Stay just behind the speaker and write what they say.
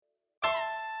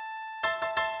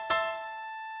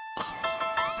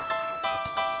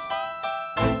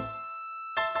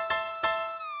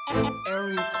All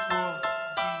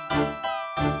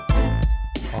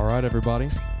right, everybody.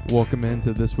 Welcome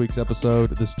into this week's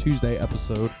episode, this Tuesday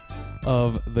episode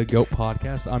of the GOAT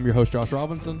Podcast. I'm your host, Josh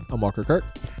Robinson. I'm Walker Kirk.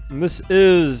 And this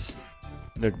is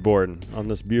Nick Borden on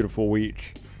this beautiful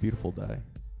week. Beautiful day.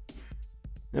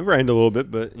 It rained a little bit,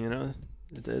 but, you know,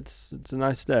 it's a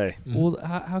nice day. Well,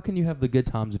 how can you have the good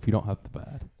times if you don't have the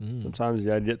bad? Sometimes you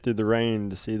gotta get through the rain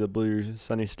to see the blue,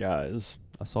 sunny skies.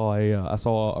 I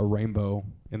saw a rainbow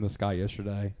in the sky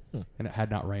yesterday, and it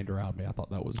had not rained around me. I thought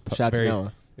that was Shout out to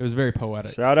Noah. It was very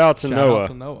poetic. Shout out to Noah. Out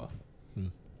to Noah.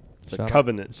 It's a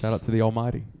covenant. Shout out to the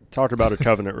Almighty. Talk about a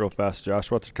covenant real fast, Josh.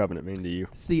 What's a covenant mean to you?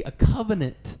 See, a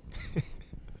covenant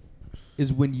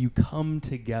is when you come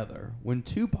together. When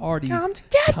two parties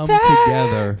come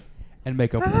together and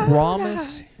make a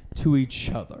promise to each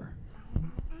other.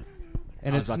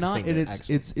 And it's not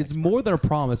it's more than a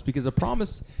promise, because a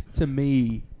promise to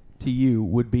me, to you,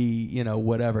 would be, you know,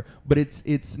 whatever. But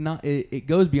it's not, it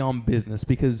goes beyond business,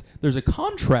 because there's a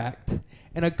contract,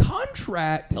 and a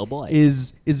contract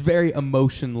is very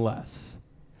emotionless.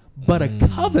 But a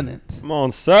covenant, Come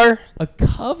on, sir. a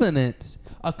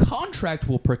contract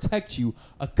will protect you.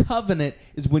 A covenant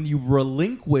is when you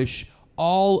relinquish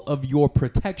all of your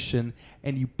protection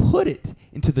and you put it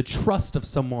into the trust of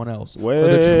someone else, or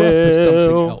the trust of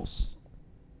something else.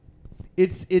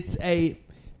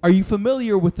 Are you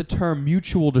familiar with the term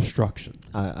mutual destruction?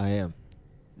 I am.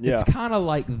 Yeah. It's kind of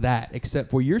like that, except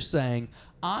for you're saying,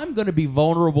 I'm going to be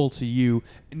vulnerable to you,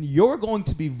 and you're going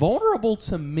to be vulnerable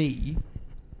to me,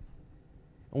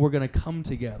 and we're going to come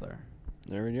together.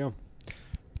 There we go.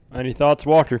 Any thoughts,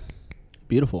 Walker?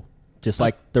 Beautiful. Just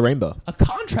like the rainbow. A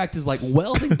contract is like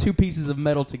welding two pieces of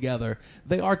metal together.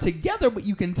 They are together, but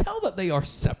you can tell that they are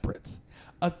separate.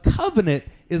 A covenant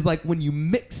is like when you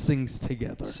mix things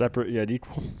together. Separate yet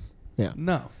equal. Yeah.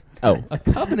 No. Oh. A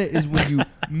covenant is when you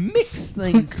mix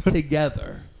things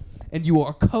together and you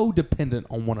are codependent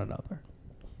on one another.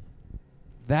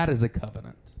 That is a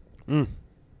covenant.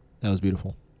 That was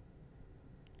beautiful.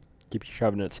 Keep your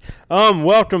covenants.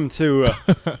 Welcome to,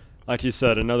 like you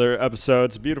said, another episode.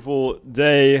 It's a beautiful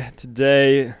day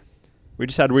today. We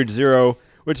just had week 0,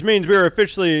 which means we are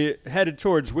officially headed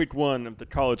towards week 1 of the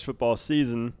college football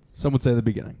season. Some would say the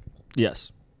beginning.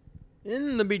 Yes.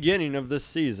 In the beginning of this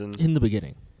season, In the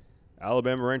beginning.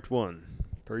 Alabama ranked 1,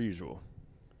 per usual.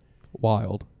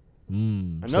 Wild.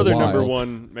 Another wild. number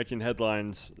 1 making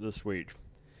headlines this week.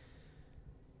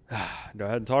 Go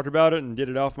ahead and talk about it and get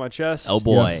it off my chest. Oh,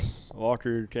 boy. Yes.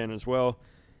 Walker can as well.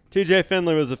 TJ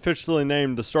Finley was officially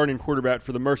named the starting quarterback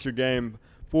for the Mercer game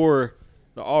for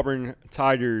the Auburn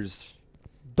Tigers.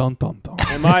 Dun, dun, dun.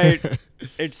 Am I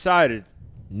excited?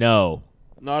 No.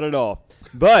 Not at all.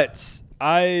 But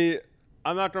I'm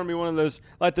not going to be one of those,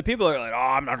 like, the people are like, oh,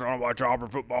 I'm not going to watch Auburn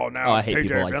football now. Oh, I hate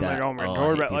people like Finley that. don't make I hate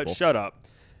quarterback. Like, people. shut up.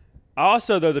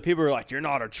 Also, though, the people are like, you're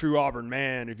not a true Auburn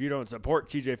man if you don't support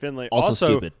TJ Finley. Also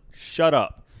stupid. Shut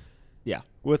up. Yeah.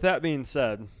 With that being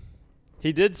said,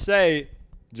 he did say,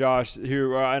 Josh,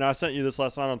 and I sent you this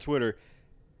last night on Twitter,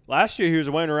 last year he was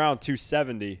weighing around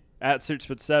 270 at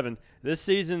 6'7". This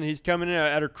season he's coming in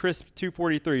at a crisp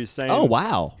 243. He's saying, Oh,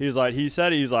 wow. he was like,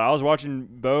 I was watching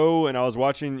Bo and I was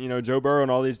watching, you know, Joe Burrow and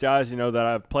all these guys, you know, that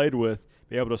I've played with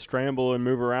be able to scramble and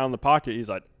move around the pocket. He's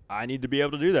like, I need to be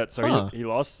able to do that. So he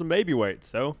lost some baby weight.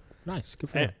 So Nice. Good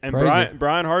for him. and Crazy.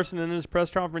 Brian Harsin in his press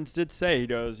conference did say, he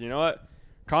goes, you know what?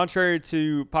 Contrary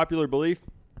to popular belief,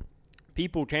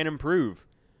 people can improve.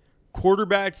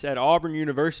 Quarterbacks at Auburn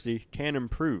University can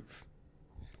improve.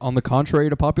 On the contrary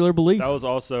to popular belief. That was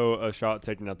also a shot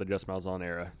taken at the Just Malzahn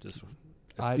era. Just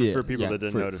for people that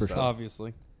didn't notice for that. sure.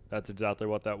 Obviously. That's exactly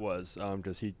what that was,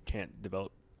 because he can't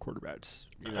develop quarterbacks.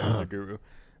 You know, he's a guru.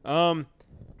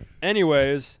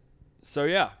 Anyways, so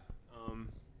yeah.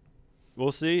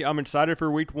 We'll see. I'm excited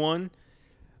for week 1.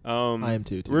 I am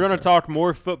too. We're going to talk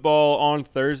more football on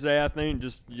Thursday, I think,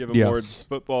 just give a more Yes.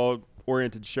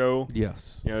 football-oriented show.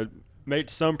 Yes. You know, make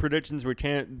some predictions. We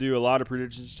can't do a lot of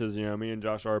predictions because, you know, me and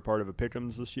Josh are a part of a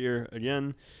Pick'ems this year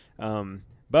again.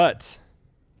 But,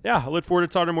 yeah, I look forward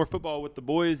to talking more football with the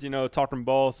boys, you know, talking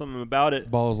ball, something about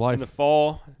it. Ball is life. In the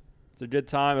fall. It's a good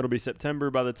time. It'll be September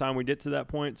by the time we get to that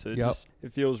point, so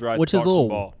it feels right Which to is a talk some little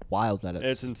ball. wild that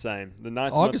It's insane. The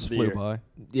 9th August month of the flew year. by.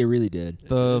 It really did.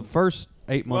 The first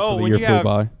 8 months of the when year you flew have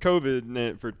by. COVID in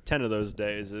it for 10 of those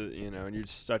days, you know, and you're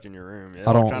just stuck in your room, it I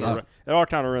all don't- kind of yeah. it all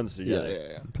kind of runs together.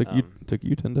 Yeah. Took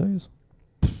you 10 days.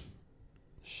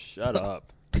 Shut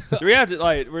up. Do we have to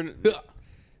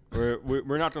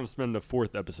we're not going to spend the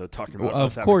 4th episode talking about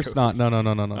us Of having course COVID.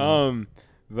 not. No.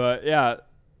 But yeah,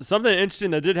 something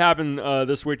interesting that did happen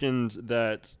this weekend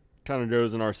that kind of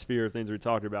goes in our sphere of things we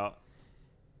talked about.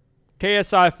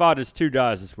 KSI fought his 2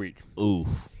 guys this week.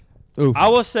 Oof. I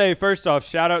will say, first off,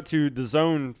 shout out to The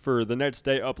Zone for the next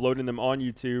day uploading them on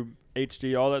YouTube,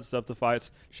 HD, all that stuff, the fights.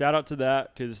 Shout out to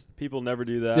that because people never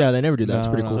do that. Yeah, they never do that. It's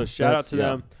pretty cool. So shout out to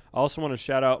them. I also want to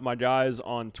shout out my guys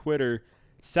on Twitter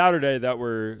Saturday that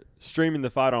were streaming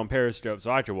the fight on Periscope so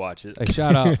I could watch it. Hey,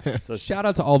 shout out So shout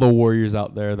out to all the warriors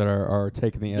out there that are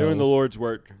taking the doing L's. the Lord's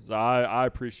work. So I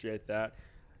appreciate that.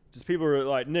 Just people were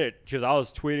like, Nick, because I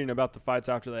was tweeting about the fights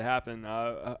after they happened.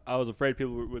 I was afraid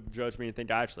people would judge me and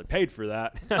think I actually paid for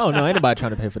that. Oh, no, ain't nobody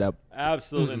trying to pay for that.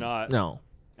 Absolutely not. No.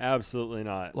 Absolutely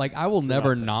not. Like, I will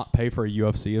never not pay for a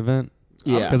UFC event.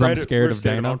 Yeah. Because I'm scared we're of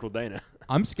Dana. Uncle Dana.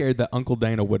 I'm scared that Uncle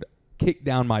Dana would kick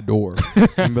down my door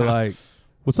and be like,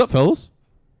 "What's up, fellas?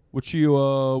 What you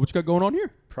got going on here?"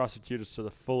 Prosecute us to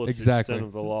the fullest Exactly. extent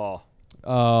of the law.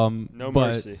 No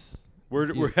mercy.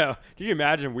 Can you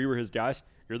imagine we were his guys?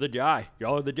 You're the guy.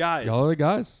 Y'all are the guys. Y'all are the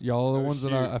guys. Y'all are the ones shoot.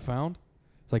 that I found.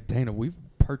 It's like, Dana, we've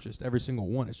purchased every single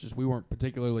one. It's just we weren't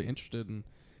particularly interested in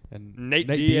Nate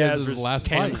Diaz's last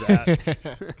fight.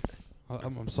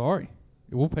 I'm sorry.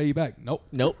 We'll pay you back. Nope.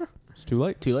 It's too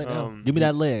late. Too late now. Give me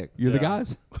that leg. You're the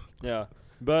guys. Yeah.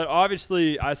 But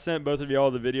obviously, I sent both of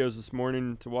y'all the videos this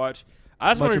morning to watch.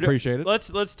 I just Much wanted appreciated.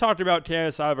 Let's talk about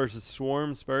KSI versus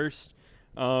Swarms first.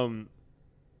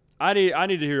 I need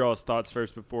to hear y'all's thoughts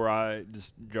first before I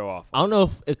just go off. I don't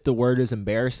know if the word is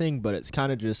embarrassing, but it's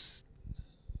kind of just,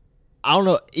 I don't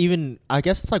know, even, I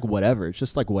guess it's like whatever. It's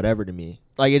just like whatever to me.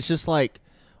 Like, it's just like,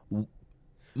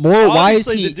 more,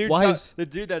 Obviously, why is the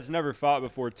dude that's never fought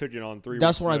before took it on 3 weeks'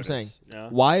 That's what I'm notice. saying. Yeah.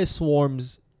 Why is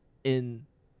Swarms in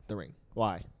the ring?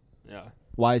 Why? Yeah.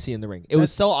 Why is he in the ring? It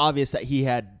was so obvious that he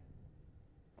had,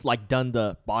 like, done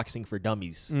the boxing for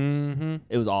dummies. Mm-hmm.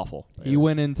 It was awful. He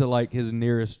went into like his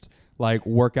nearest like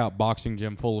workout boxing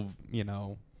gym full of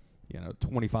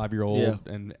 25-year-old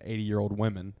and 80-year-old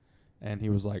women, and he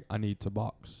was like, I need to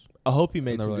box. I hope he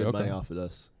made some like, good okay. money off of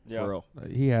this. Yeah. For real.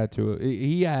 He had to.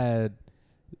 He had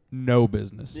no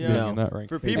business being in that ring.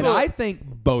 For people, and I think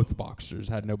both boxers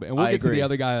had no. And we'll I get to agree. the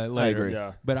other guy later. agree.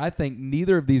 Yeah. But I think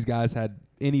neither of these guys had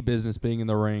any business being in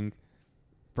the ring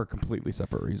for completely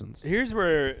separate reasons. Here's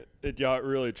where it got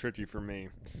really tricky for me.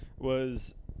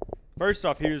 Was first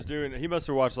off, he must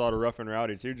have watched a lot of Rough and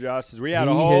Rowdy too, Josh. 'Cause we had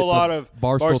a He hit whole the lot of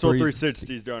Barstool Barstool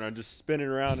 360s 360s going on, just spinning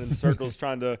around in circles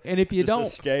trying to And if you don't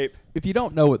escape. If you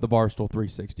don't know what the Barstool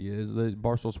 360 is, the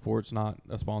Barstool Sports not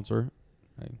a sponsor.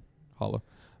 Hey, holla.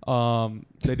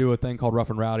 They do a thing called Rough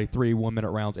and Rowdy, 3 1-minute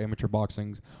rounds, amateur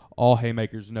boxings, all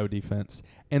haymakers, no defense.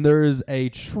 And there is a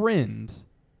trend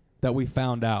that we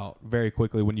found out very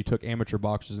quickly when you took amateur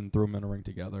boxers and threw them in a ring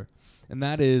together. And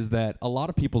that is that a lot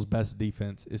of people's best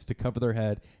defense is to cover their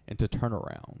head and to turn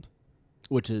around.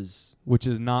 Which is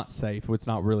not safe. It's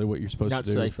not really what you're supposed to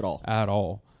do. not safe at all. At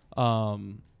all.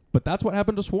 But that's what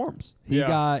happened to Swarms. He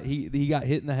got hit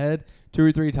in the head 2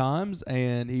 or 3 times,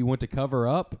 and he went to cover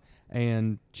up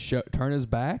and turn his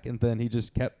back, and then he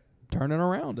just kept turning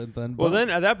around, and then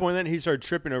Then at that point, he started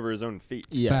tripping over his own feet.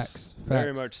 Yes. Facts.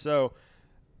 Very much so.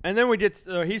 And then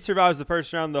he survives the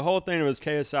first round. The whole thing was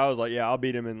KSI was like, yeah, I'll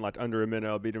beat him in like under a minute.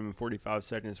 I'll beat him in 45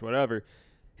 seconds, whatever.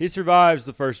 He survives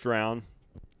the first round,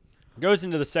 goes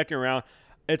into the second round.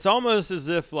 It's almost as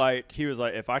if like he was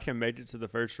like, if I can make it to the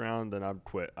first round, then I'd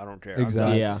quit. I don't care.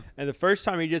 Exactly. Yeah. And the first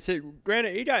time he gets hit,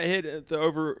 granted, he got hit at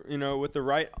with the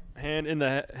right hand in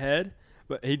the head,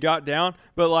 but he got down.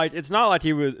 But like, it's not like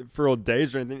he was for old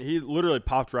days or anything. He literally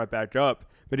popped right back up,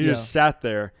 but he just sat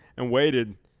there and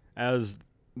waited as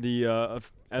the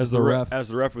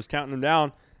ref was counting him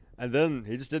down, and then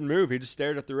he just didn't move. He just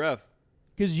stared at the ref.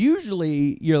 Because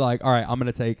usually you're like, all right, I'm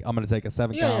gonna take a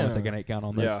 7 count, I'm gonna take an 8 count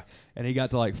on this. Yeah. And he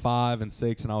got to like 5 and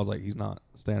 6, and I was like, he's not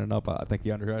standing up. I think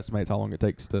he underestimates how long it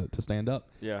takes to stand up.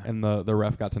 Yeah. And the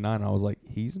ref got to 9, and I was like,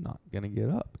 he's not gonna get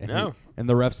up. And No. and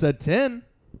the ref said 10,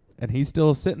 and he's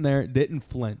still sitting there, didn't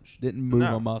flinch, didn't move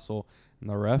No. a muscle. And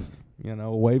the ref,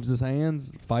 waves his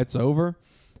hands, fight's over.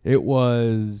 It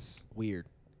was Weird.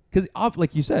 because,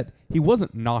 like you said, he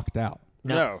wasn't knocked out.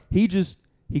 No. He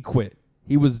quit.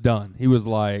 He was done. He was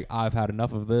like, I've had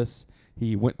enough of this.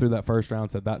 He went through that first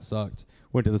round, said that sucked.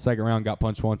 Went to the second round, got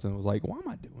punched once, and was like, why am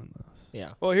I doing this? Yeah.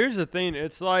 Well, here's the thing.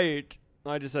 It's like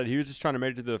I just said, he was just trying to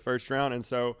make it to the first round, and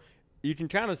so you can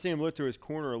kind of see him look to his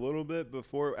corner a little bit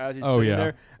before as he's sitting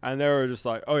there, and they were just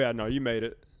like, oh, yeah, no, you made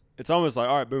it. It's almost like,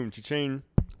 all right, boom, cha-ching.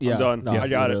 Yeah. I'm done. No, I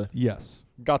got really. it. Yes.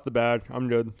 Got the bag. I'm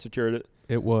good. Secured it.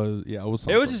 It was, it was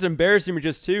something. It was just embarrassing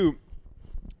because, too,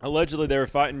 allegedly they were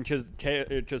fighting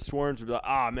because Swarms would be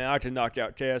like, man, I can knock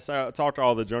out KSI. I talked to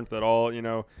all the junk that all,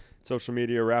 social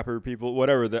media, rapper people,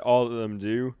 whatever, that all of them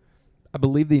do. I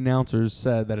believe the announcers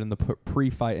said that in the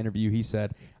pre-fight interview, he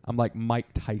said, "I'm like Mike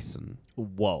Tyson."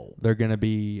 Whoa. They're gonna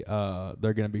be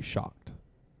shocked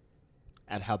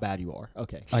At how bad you are.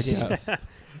 Okay. I guess.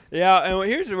 Yeah, and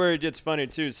here's where it gets funny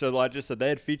too. So, like I just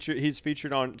said, he's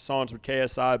featured on songs with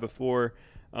KSI before.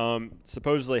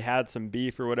 Supposedly had some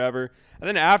beef or whatever, and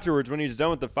then afterwards, when he's done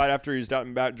with the fight, after he's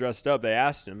gotten back dressed up, they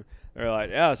asked him. They're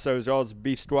like, "Yeah, so is all this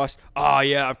beef squashed?" "Oh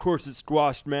yeah, of course it's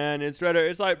squashed, man. It's better."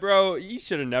 It's like, bro, you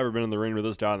should have never been in the ring with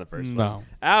this guy in the first place. No.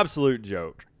 Absolute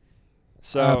joke.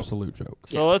 So Absolute joke.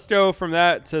 So let's go from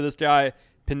that to this guy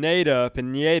Pineda,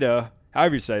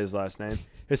 however you say his last name.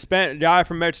 Hispanic guy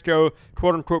from Mexico,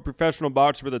 quote unquote professional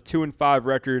boxer with a 2-5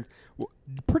 record.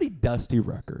 Pretty dusty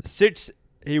record.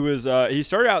 He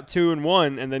started out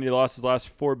 2-1 and then he lost his last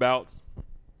 4 bouts.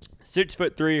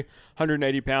 6'3",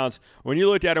 180 pounds. When you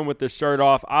look at him with this shirt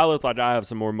off, I look like I have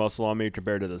some more muscle on me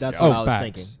compared to this That's guy. what I was facts.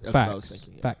 thinking. That's facts. what I was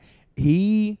thinking. Yeah.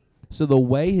 Fact. So the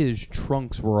way his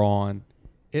trunks were on,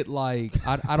 it like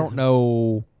I don't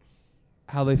know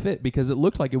how they fit because it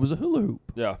looked like it was a hula hoop.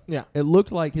 Yeah. Yeah. It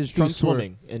looked like his He was trunks were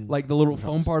swimming in like the little trunks.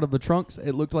 foam part of the trunks.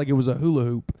 It looked like it was a hula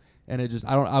hoop, and it just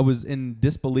I was in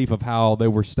disbelief of how they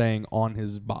were staying on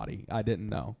his body. I didn't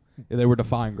know they were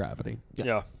defying gravity.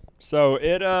 Yeah. So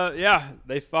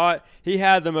they fought. He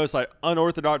had the most like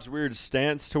unorthodox weird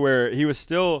stance to where he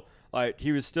wasn't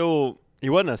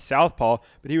a southpaw,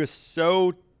 but he was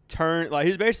so turned, like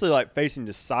he's basically like facing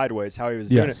just sideways how he was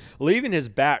doing it, leaving his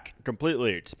back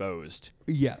completely exposed.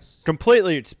 Yes.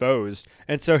 Completely exposed.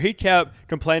 And so he kept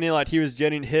complaining like he was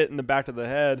getting hit in the back of the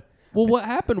head. Well, what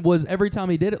happened was every time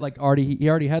he did it, like he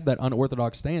already had that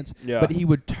unorthodox stance, but he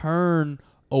would turn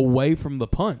away from the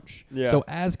punch. Yeah. So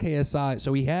as KSI,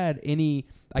 so he had any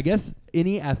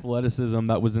athleticism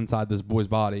that was inside this boy's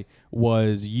body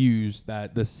was used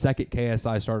that the second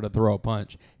KSI started to throw a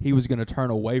punch, he was going to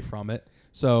turn away from it.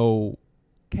 So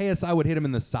KSI would hit him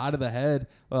in the side of the head,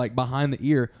 like behind the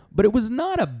ear, but it was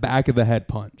not a back of the head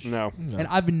punch. No. And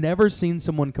I've never seen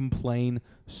someone complain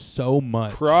so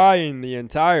much. Crying the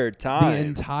entire time. The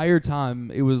entire time,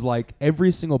 it was like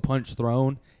every single punch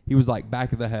thrown, he was like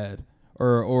back of the head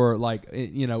or like,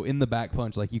 in the back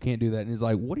punch, like you can't do that. And he's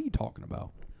like, what are you talking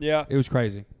about? Yeah. It was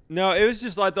crazy. No, it was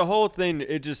just like the whole thing,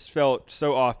 it just felt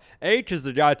so off. Because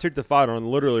the guy took the fight on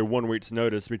literally 1 week's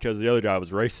notice because the other guy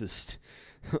was racist.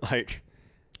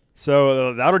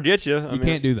 So that'll get you. I mean,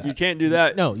 can't do that. You can't do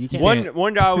that. No, you can't.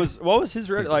 One guy was, what was his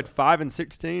record? Like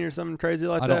 5-16 or something crazy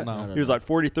like I that? don't know. He was like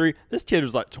 43. This kid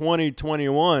was like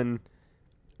 20-21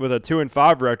 with a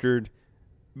 2-5 record.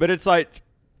 But it's like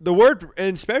the word,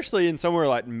 and especially in somewhere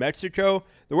like Mexico,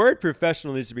 the word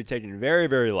professional needs to be taken very,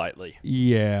 very lightly.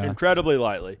 Yeah. Incredibly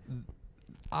lightly.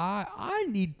 I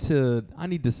need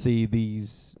to see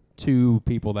these two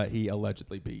people that he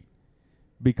allegedly beat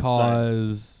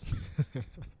because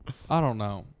I don't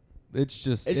know. It's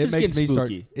just It's it just makes getting me start.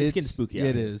 spooky. It's getting spooky out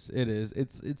It here. is. It is.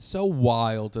 It's so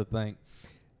wild to think.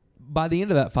 By the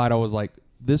end of that fight, I was like,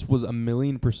 this was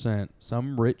 1,000,000%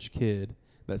 some rich kid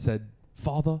that said,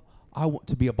 "Father, I want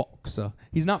to be a boxer."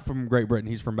 He's not from Great Britain.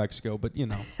 He's from Mexico, but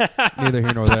neither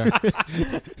here nor there.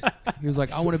 He was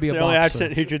like, "I want to be It's a the only boxer."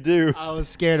 accent he could do. I was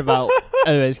scared about.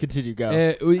 Anyways, continue. Go.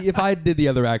 If I did the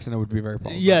other accent, it would be very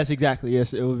problematic. Yes, exactly.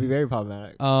 Yes, it would be very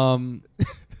problematic.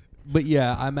 But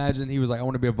yeah, I imagine he was like, "I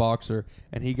want to be a boxer,"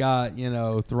 and he got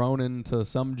thrown into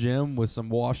some gym with some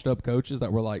washed up coaches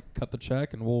that were like, "Cut the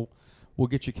check, and we'll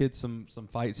get your kid some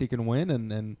fights he can win."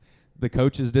 And the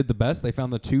coaches did the best. They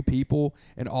found the two people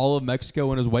in all of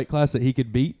Mexico in his weight class that he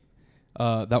could beat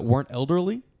that weren't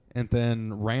elderly, and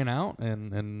then ran out,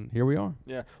 and here we are.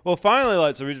 Yeah. Well,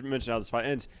 finally, so we just mentioned how this fight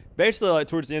ends. Basically,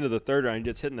 towards the end of the third round, he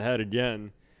gets hit in the head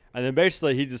again. And then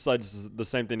basically he just the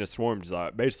same thing as Swarm, just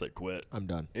like basically quit. I'm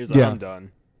done. He's like, I'm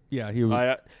done. Yeah, he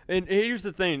was. And here's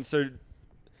the thing. So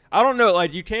I don't know.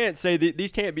 Like you can't say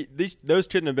these can't be those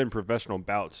couldn't have been professional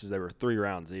bouts because they were 3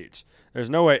 rounds each. There's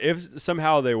no way. If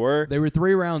somehow they were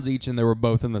 3 rounds each, and they were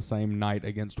both in the same night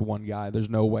against one guy. There's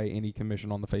no way any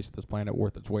commission on the face of this planet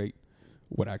worth its weight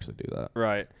would actually do that.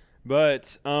 Right.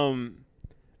 But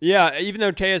yeah. Even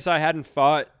though KSI hadn't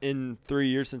fought in 3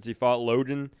 years since he fought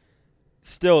Logan.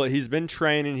 Still, he's been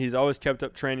training. He's always kept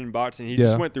up training boxing. He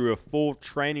just went through a full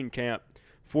training camp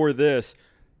for this,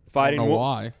 fighting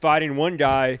one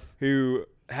guy who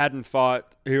hadn't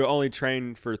fought, who only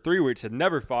trained for 3 weeks, had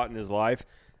never fought in his life,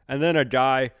 and then a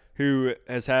guy who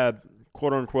has had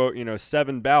quote unquote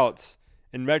 7 bouts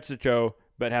in Mexico,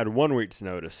 but had 1 week's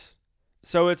notice.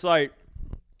 So it's like,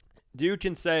 dude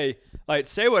can say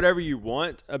whatever you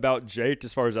want about Jake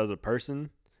as far as a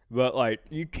person. but like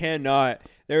you cannot.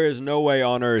 There is no way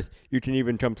on earth you can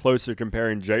even come close to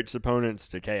comparing Jake's opponents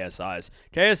to KSI's.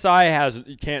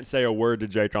 You can't say a word to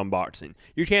Jake on boxing.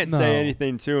 You can't say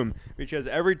anything to him because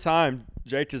every time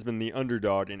Jake has been the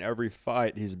underdog in every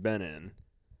fight he's been in.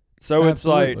 So It's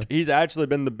like he's actually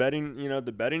been the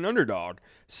betting underdog.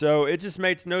 So it just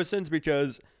makes no sense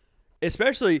because,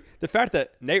 especially the fact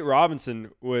that Nate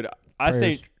Robinson would, I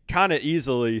think, kind of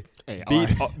easily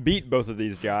beat both of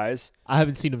these guys. I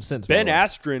haven't seen him since. Ben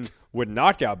Askren would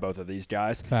knock out both of these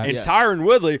guys. And Tyron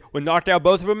Woodley would knock out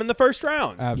both of them in the first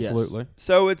round. Absolutely. Yes.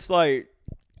 So it's like,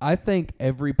 I think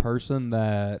every person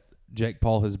that Jake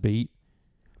Paul has beat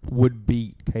would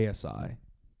beat KSI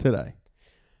today.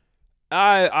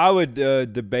 I would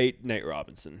debate Nate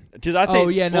Robinson. I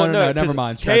think, no, never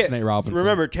mind. Scratch Nate Robinson.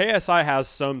 Remember, KSI has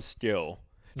some skill.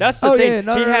 That's the thing.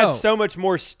 He had so much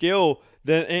more skill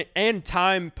and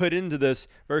time put into this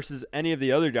versus any of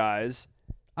the other guys.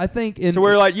 I think to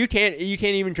where like you can't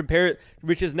even compare it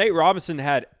because Nate Robinson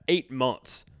had 8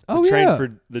 months to train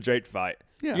for the Jake fight.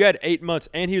 Yeah. You had 8 months,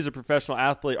 and he was a professional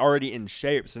athlete already in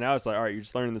shape. So now it's like, all right, you're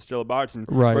just learning the skill of boxing.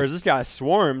 Right. Whereas this guy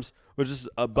Swarms was just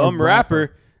a bum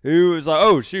rapper who was like,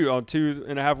 oh shoot, on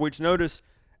 2.5 weeks notice,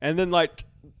 and then like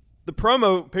the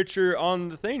promo picture on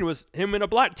the thing was him in a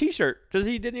black T-shirt because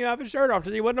he didn't even have his shirt off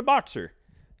because he wasn't a boxer.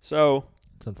 So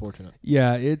it's unfortunate.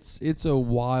 Yeah, it's a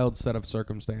wild set of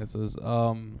circumstances.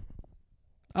 I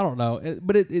don't know,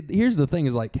 but here's the thing: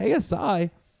 is like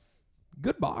KSI,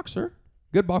 good boxer.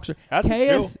 That's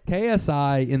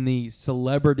KSI in the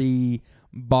celebrity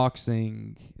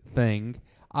boxing thing,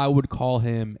 I would call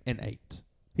him an 8.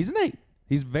 He's an 8.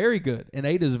 He's very good. An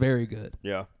 8 is very good.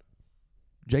 Yeah.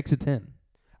 Jake's a 10.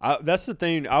 That's the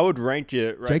thing. I would rank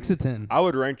it. Right, Jake's a 10. I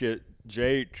would rank it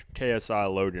Jake,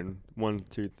 KSI, Logan, 1,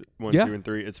 2, 2, and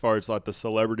 3 as far as like the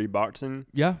celebrity boxing.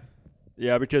 Yeah.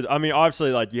 Yeah, because I mean,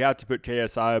 obviously, like you have to put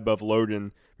KSI above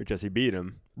Logan because he beat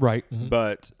him. Right. Mm-hmm.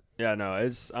 But yeah, no,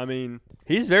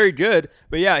 he's very good.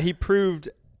 But yeah, he proved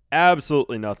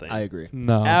absolutely nothing. I agree.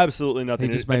 No. Absolutely nothing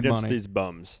he just made against money. These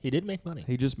bums. He did make money.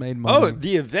 He just made money. Oh,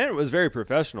 the event was very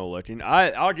professional looking.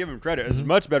 I'll give him credit. It was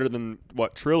much better than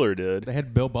what Triller did. They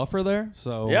had Bill Buffer there,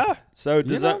 so yeah. So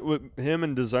with him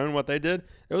and DAZN, what they did,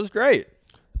 it was great.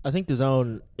 I think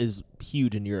DAZN is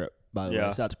huge in Europe, by the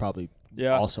way. So that's probably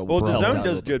also well, DAZN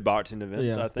does good boxing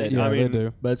events. I think. Yeah, they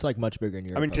do. But it's like much bigger in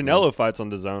Europe. I mean, Canelo fights on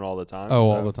DAZN all the time.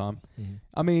 Oh, all the time. Mm-hmm.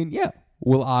 I mean, yeah.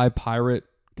 Will I pirate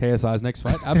KSI's next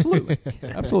fight? Absolutely.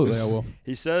 Absolutely, I will.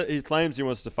 He claims he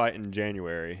wants to fight in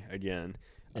January again.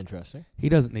 Interesting. He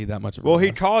doesn't need that much of a Well, rest,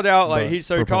 he called out he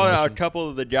called out a couple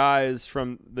of the guys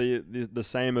from the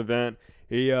same event.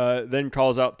 He then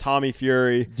calls out Tommy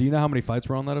Fury. Do you know how many fights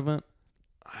were on that event?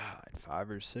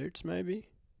 5 or 6 maybe.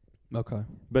 Okay.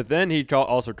 But then he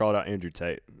also called out Andrew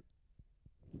Tate.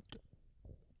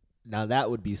 Now that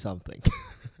would be something.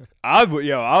 I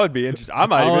would be interested. I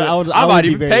might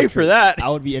even pay for that. I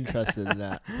would be interested in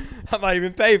that. I might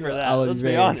even pay for that. Let's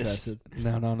be honest. Interested.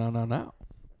 No.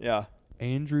 Yeah.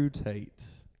 Andrew Tate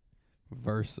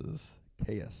versus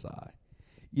KSI.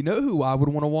 You know who I would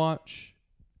want to watch?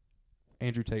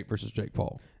 Andrew Tate versus Jake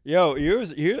Paul. Yo,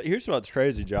 here's what's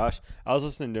crazy, Josh. I was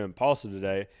listening to Impulsive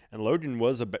today, and Logan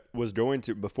was going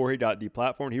to, before he got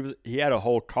deplatformed, he had a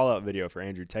whole call-out video for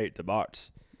Andrew Tate to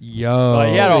box. Yo. Like,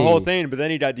 he had a whole thing, but then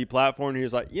he got deplatformed, and he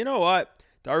was like, you know what?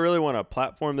 Do I really want to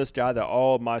platform this guy that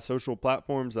all my social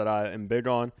platforms that I am big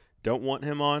on don't want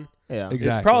him on? Yeah, exactly.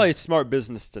 It's probably a smart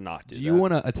business to not do that. Do you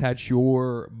want to attach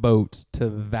your boat to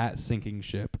that sinking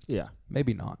ship? Yeah.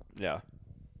 Maybe not. Yeah.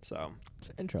 So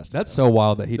it's interesting. That's so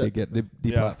wild that he did get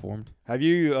deplatformed. Yeah. Have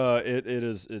you?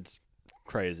 It's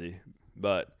crazy.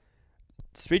 But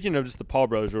speaking of just the Paul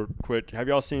brothers, real quick, have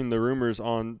y'all seen the rumors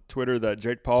on Twitter that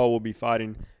Jake Paul will be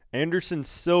fighting Anderson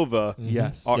Silva?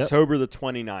 Yes. October the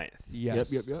 29th.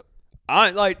 Yes. Yep.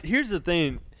 Here's the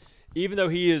thing. Even though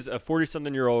he is a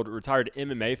 40-something-year-old retired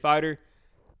MMA fighter,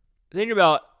 think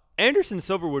about Anderson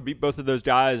Silva would beat both of those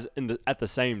guys at the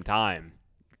same time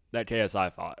that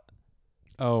KSI fought.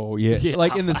 Oh, yeah.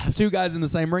 Like in the two guys in the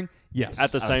same ring? Yes.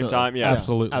 At the same time, yeah.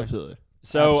 Absolutely.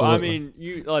 So, Absolutely. I mean,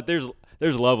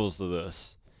 there's levels to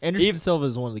this. Anderson Silva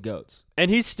is one of the GOATs.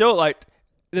 And he's still,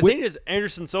 the thing is,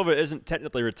 Anderson Silva isn't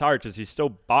technically retired because he's still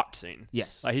boxing.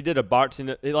 Yes. Like, he did a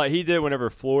boxing, he did whenever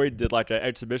Floyd did, an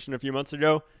exhibition a few months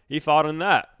ago. He fought in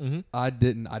that. Mm-hmm. I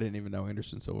didn't even know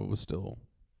Anderson Silva was still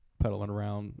pedaling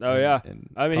around. Oh, yeah. In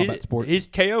I mean, combat sports. He's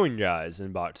KOing guys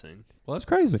in boxing. Well, that's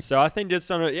crazy. So I think it's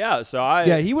something. Yeah. So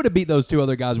he would have beat those two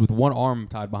other guys with one arm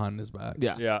tied behind his back.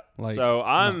 Yeah. Yeah. Like, so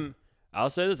I'll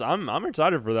say this: I'm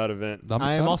excited for that event.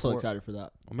 I am also excited for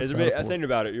that. Think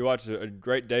about it. You watch a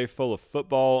great day full of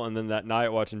football, and then that night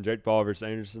watching Jake Paul versus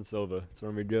Anderson Silva. It's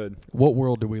gonna be good. What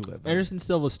world do we live in? Anderson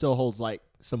Silva still holds like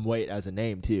some weight as a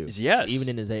name too. Yes, even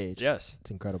in his age. Yes,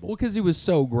 it's incredible. Well, because he was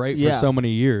so great for so many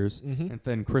years, and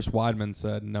then Chris Weidman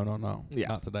said, "No,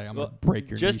 not today. I'm gonna break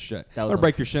your knee shit. I'm gonna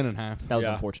break your shin in half." That was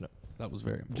unfortunate. That was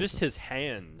very unfortunate. Just his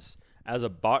hands as a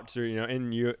boxer, in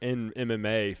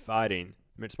MMA fighting,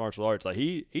 mixed martial arts, like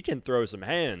he can throw some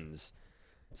hands.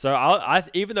 So I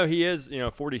even though he is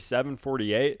 47,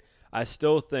 48, I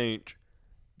still think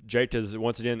Jake has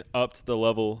once again upped the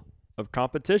level of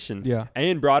competition. Yeah,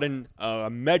 and brought in a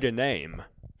mega name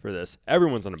for this.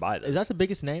 Everyone's gonna buy this. Is that the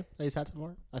biggest name that he's had so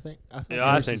far? I think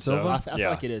so. I feel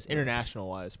like it is international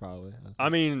wise, probably. I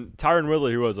mean, Tyron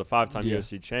Woodley, who was a 5-time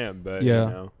UFC champ, but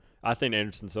I think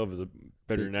Anderson Silva is a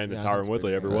better name than Tyron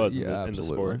Woodley ever was in the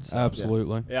sport. So.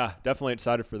 Absolutely. Yeah, definitely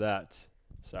excited for that.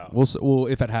 So we'll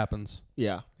if it happens.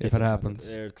 Yeah, if it happens.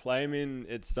 They're claiming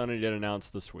it's going to get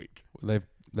announced this week. They've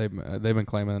been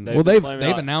claiming.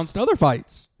 They've announced other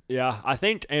fights. Yeah, I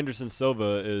think Anderson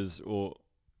Silva will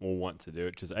want to do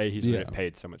it because A, he's going to get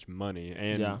paid so much money,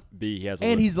 and B, he has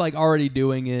he's like already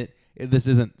doing it. This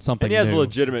isn't something. And he has a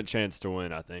legitimate chance to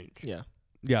win. I think.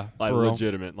 Yeah. Like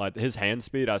legitimate. Like his hand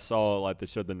speed, I saw like they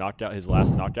showed the knockout, his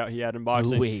last knockout he had in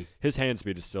boxing. Ooh-wee. His hand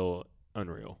speed is still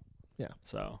unreal. Yeah.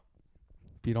 So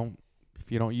if you don't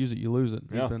use it, you lose it.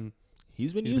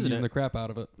 He's been using the crap out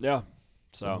of it. Yeah.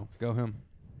 So go him.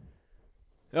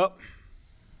 Yep.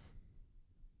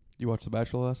 You watched The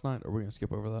Bachelor last night, or are we gonna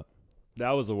skip over that?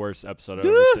 That was the worst episode I've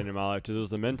ever seen in my life because it was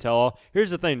the men tell all.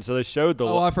 Here's the thing. So they showed the.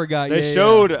 Oh, I forgot. They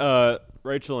showed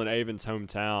Rachel and Avon's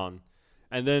hometown,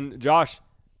 and then Josh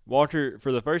Walter,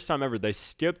 for the first time ever, they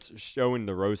skipped showing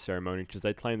the rose ceremony because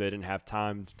they claimed they didn't have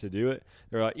time to do it.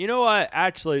 They're like, you know what?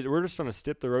 Actually, we're just going to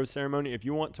skip the rose ceremony. If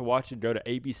you want to watch it, go to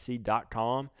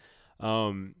abc.com.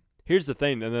 Here's the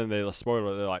thing, and then they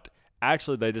spoil it. They're like,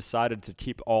 actually, they decided to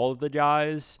keep all of the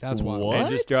guys. That's why. And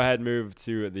just go ahead and move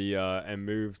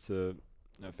to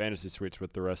Fantasy Suites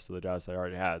with the rest of the guys they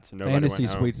already had. So nobody Fantasy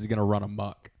went home. Suites is going to run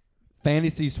amok.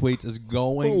 Fantasy Suites is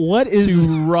going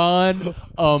to run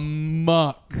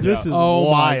amok. This is wild.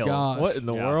 My gosh. What in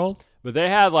the world? But they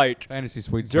had like Fantasy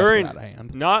Suites during out of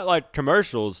hand. Not like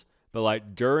commercials, but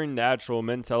like during the actual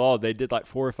Men Tell All, they did like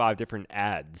 4 or 5 different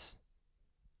ads.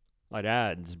 Like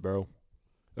ads, bro.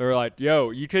 They were like, yo,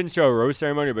 you couldn't show a rose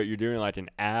ceremony, but you're doing like an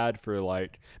ad for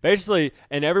like basically,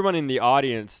 and everyone in the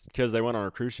audience, because they went on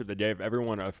a cruise ship, they gave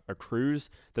everyone a cruise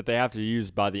that they have to use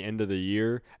by the end of the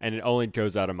year, and it only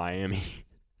goes out of Miami.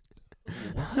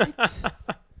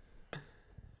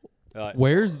 What?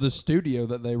 Where's the studio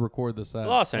that they record this at?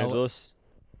 Los Angeles.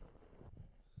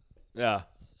 Yeah.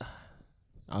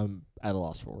 I'm at a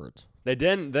loss for words. They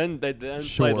then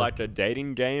played like a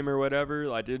dating game or whatever.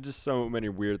 Like there's just so many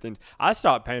weird things. I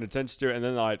stopped paying attention to it, and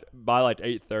then like by like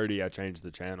 8:30, I changed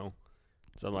the channel.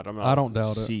 So I'm like, I don't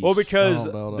doubt it. Well, because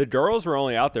the girls were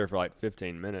only out there for like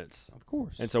 15 minutes. Of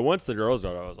course. And so once the girls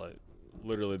got out, I was like,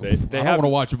 literally, they I don't want to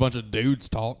watch a bunch of dudes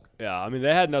talk. Yeah, I mean,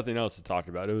 they had nothing else to talk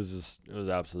about. It was an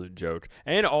absolute joke.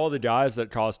 And all the guys that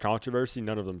caused controversy,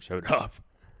 none of them showed up.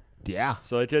 Yeah.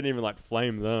 So they couldn't even like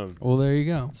flame them. Well, there you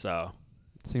go. So.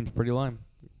 Seems pretty lame.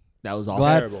 That was awful.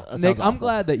 Terrible. Nick, I'm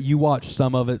glad that you watched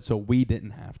some of it so we didn't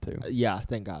have to. Yeah,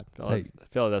 thank God. I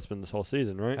feel like that's been this whole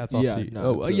season, right? That's off to you.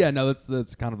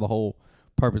 That's kind of the whole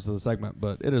purpose of the segment,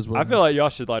 but it is what I feel like y'all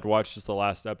should like watch just the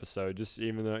last episode, just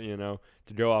even though,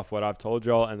 to go off what I've told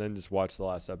y'all and then just watch the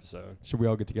last episode. Should we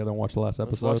all get together and watch the last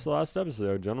episode? Let's watch the last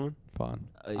episode, gentlemen. Fine.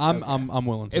 I'm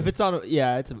willing to. If it's on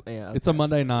it's a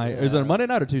Monday night. Is it a Monday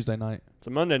night or Tuesday night? It's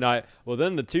a Monday night. Well,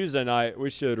 then the Tuesday night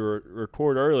we should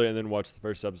record early and then watch the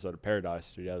first episode of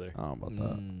Paradise together. How about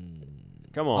that?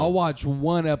 Come on. I'll watch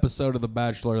one episode of The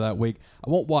Bachelor that week.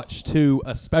 I won't watch 2,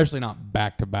 especially not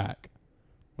back to back.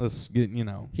 Let's get,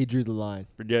 He drew the line.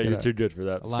 Yeah, you're too good for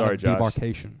that. Sorry, Josh.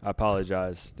 Demarcation. I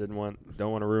apologize. Don't want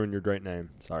to ruin your great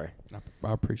name. Sorry.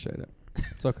 I appreciate it.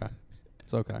 It's okay.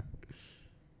 It's okay.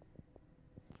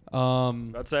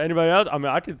 That's anybody else. I mean,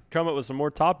 I could come up with some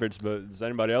more topics, but does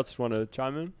anybody else want to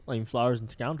chime in? Like flowers and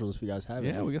scoundrels, if you guys have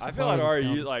it. Yeah, we got some. I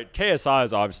feel like KSI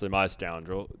is obviously my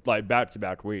scoundrel, like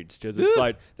back-to-back weeks, because it's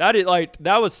like that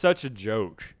was such a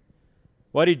joke.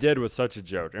 What he did was such a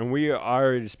joke, and we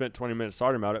already spent 20 minutes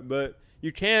talking about it. But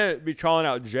you can't be calling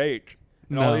out Jake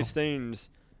and all these things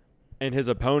and his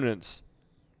opponents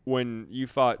when you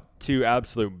fought 2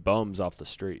 absolute bums off the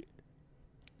street.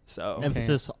 So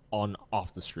emphasis on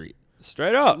off the street,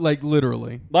 straight up, like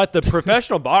literally. Like the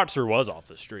professional boxer was off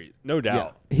the street, no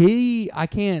doubt. Yeah. I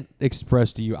can't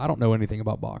express to you. I don't know anything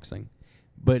about boxing,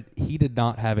 but he did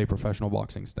not have a professional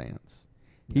boxing stance.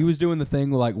 He was doing the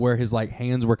thing like where his like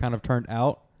hands were kind of turned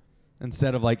out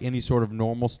instead of like any sort of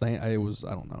normal stance. It was,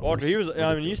 I don't know. Walter, he was.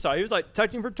 I mean, you saw he was like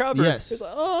touching for cover. Yes. He was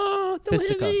like, oh, don't hit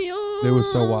me. Fisticuffs. It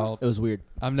was so wild. It was weird.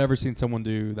 I've never seen someone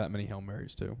do that many Hail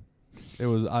Marys too. It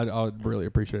was. I really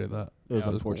appreciated that. It was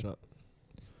Yeah, unfortunate.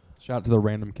 Cool. Shout out to the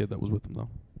random kid that was with him though.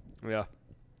 Yeah.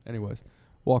 Anyways,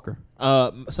 Walker.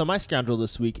 So my scoundrel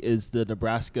this week is the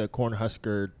Nebraska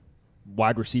Cornhusker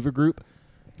wide receiver group.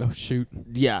 Oh shoot.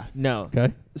 Yeah, no.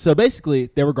 Okay. So basically,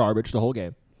 they were garbage the whole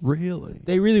game. Really?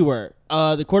 They really were.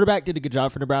 The quarterback did a good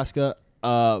job for Nebraska,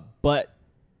 but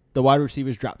the wide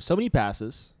receivers dropped so many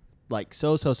passes, like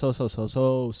so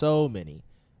many.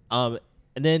 And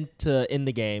then to end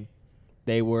the game,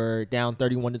 they were down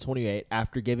 31-28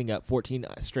 after giving up 14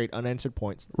 straight unanswered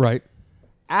points. Right.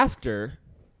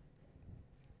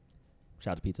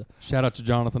 Shout out to pizza. Shout out to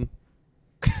Jonathan,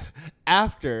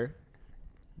 After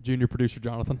junior producer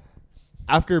Jonathan.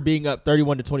 being up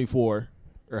 31-24, or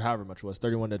however much it was,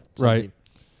 31-17. Right.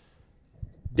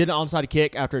 Did an onside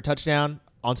kick after a touchdown.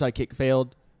 Onside kick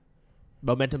failed.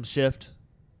 Momentum shift.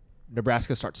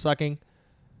 Nebraska starts sucking.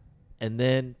 And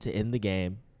then to end the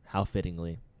game, how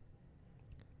fittingly,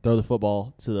 throw the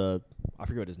football to I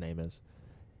forget what his name is.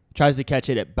 Tries to catch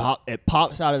it. It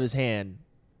pops out of his hand.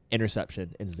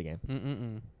 Interception. Ends the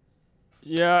game.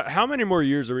 Yeah. How many more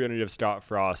years are we gonna give Scott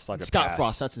Frost like a Scott pass?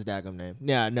 Frost. That's his daggum name.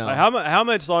 Yeah, no. Like how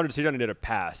much longer does he need a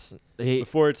pass He,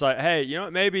 before it's like, hey, you know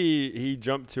what? Maybe he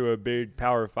jumped to a big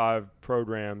Power 5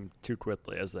 program too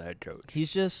quickly as the head coach.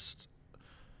 he's just.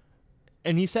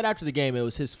 And he said after the game it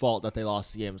was his fault that they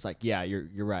lost the game. It's like, yeah, you're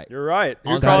right. You're right.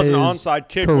 You're That causing an is onside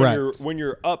kick correct. when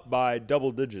you're up by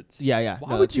double digits. Yeah. Why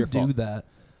no, would it's you your fault. do that?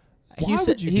 He Why said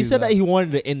would you do that he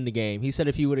wanted to end the game. He said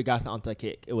if he would have got the onside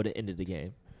kick, it would have ended the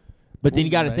game. But then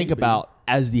you got to think maybe. about,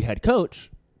 as the head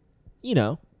coach,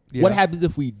 what Yeah. happens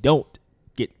if we don't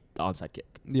get the onside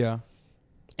kick? Yeah.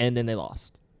 And then they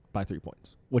lost by 3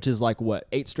 points, which is like, what,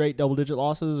 8 straight double-digit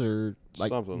losses or like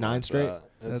Something 9 like straight? that.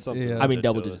 It's That's- something yeah. I mean, ridiculous.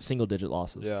 double-digit, single-digit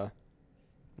losses. Yeah.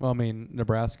 Well, I mean,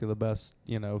 Nebraska, the best,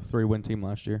 3-win team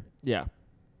last year, Yeah.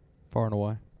 far and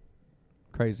away.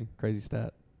 Crazy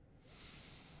stat.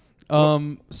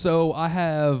 So I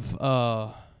have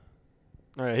All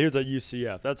right, he was at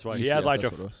UCF. That's why he had UCF, like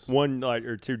that's what it was. one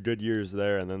or two good years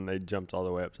there, and then they jumped all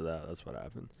the way up to that. That's what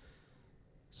happened.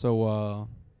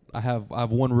 I have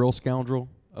one real scoundrel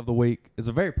of the week. It's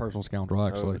a very personal scoundrel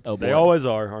actually. Oh, They boy. always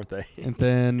are, aren't they? And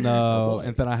then Oh,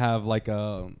 boy. I have like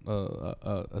a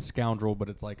scoundrel, but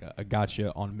it's like a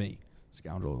gotcha on me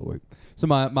scoundrel of the week. So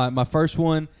my first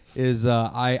one is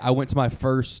I went to my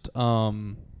first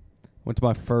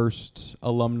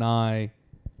alumni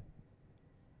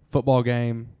football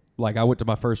game. Like I went to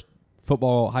my first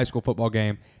high school football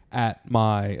game at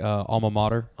my alma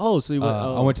mater. Oh, so you went.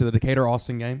 I went to the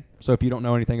Decatur-Austin game. So if you don't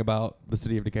know anything about the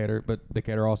city of Decatur, but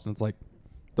Decatur-Austin, it's like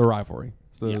the rivalry.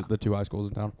 It's the two high schools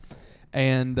in town.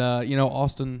 And,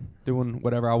 Austin doing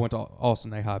whatever. I went to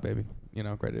Austin. Hey, hi, baby.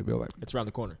 Great day to be back. It's around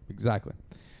the corner. Exactly.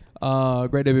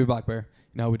 Great day to be Black Bear.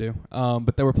 You know how we do.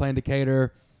 But they were playing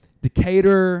Decatur.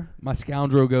 Decatur, my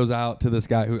scoundrel goes out to this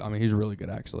guy who, he's really good,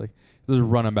 actually. This is a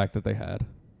running back that they had.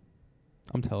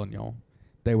 I'm telling y'all.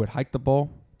 They would hike the ball,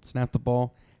 snap the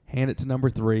ball, hand it to number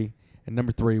 3, and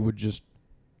number 3 would just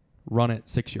run it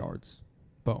 6 yards.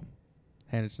 Boom.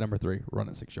 Hand it to number 3, run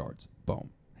it 6 yards. Boom.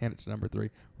 Hand it to number 3,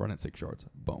 run it 6 yards.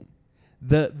 Boom.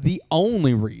 The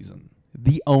only reason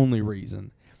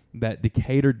that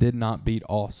Decatur did not beat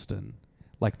Austin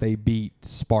like they beat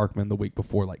Sparkman the week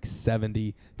before, like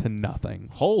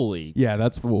 70-0. Holy. Yeah,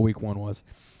 that's what week 1 was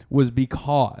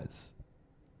because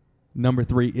number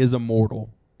 3 is immortal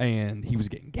and he was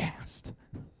getting gassed.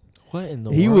 What in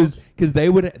the He world? was, because they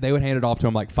would hand it off to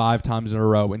him like 5 times in a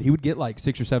row, and he would get like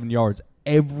 6 or 7 yards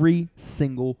every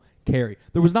single carry.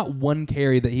 There was not one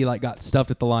carry that he like got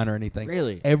stuffed at the line or anything.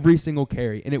 Really? Every single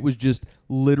carry, and it was just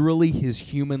literally his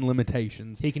human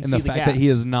limitations He can and see the the fact that he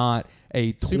gaps. is not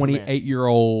a Superman.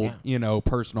 28-year-old, Yeah.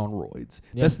 person on roids.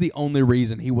 Yeah. That's the only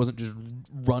reason he wasn't just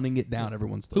running it down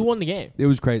everyone's throats. Who won the game? It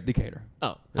was crazy. Decatur. Oh,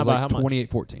 It how was about like how much?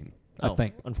 28-14. I Oh,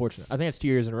 think. Unfortunate. I think that's 2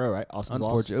 years in a row, right? Austin's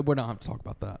lost. Unfortunately, we don't have to talk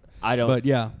about that. I don't. But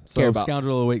yeah, so care about-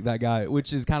 scoundrel of the week, that guy,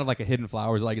 which is kind of like a hidden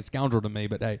flower. It's like a scoundrel to me,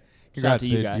 but hey, Shout out congrats, to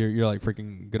you, dude. guy. You're like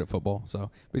freaking good at football. So, but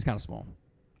he's kind of small.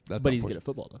 That's but he's good unfortunate. at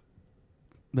football, though.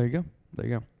 There you go. There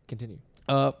you Continue.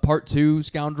 go. Part 2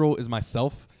 scoundrel is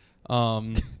myself.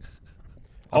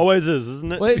 Always is,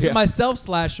 isn't it? Well, it's Yeah. myself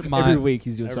slash Every my week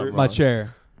he's doing every- something my wrong.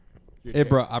 chair. Your It chair.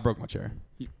 broke. I broke my chair.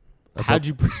 How'd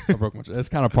you I broke my chair. It's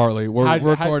kind of partly. We're How'd-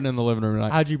 we're how- recording in the living room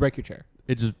tonight. How'd you break your chair?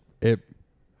 It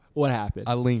What happened?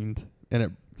 I leaned and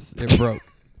it broke.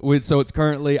 So it's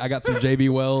currently, I got some JB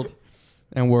Weld,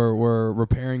 and we're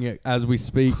repairing it as we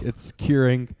speak. It's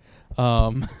curing.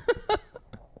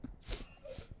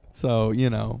 So,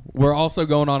 we're also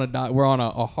going on a diet. We're on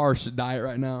a harsh diet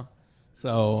right now.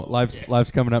 So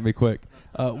life's coming at me quick.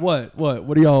 What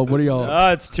do y'all?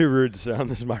 It's too rude to say on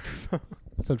this microphone.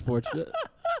 It's unfortunate.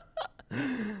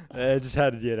 I just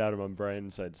had to get out of my brain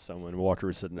and said to someone. Walker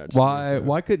was sitting next to Why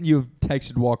me. couldn't you have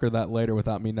texted Walker that later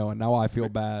without me knowing? Now I feel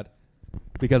bad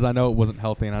because I know it wasn't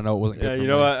healthy and I know it wasn't good Yeah, for you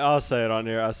know me. what? I'll say it on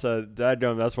here. I said,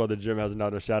 "Dadgum, that's why the gym hasn't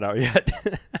done a shout out yet."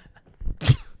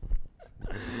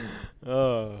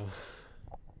 Oh.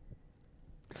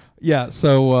 Yeah.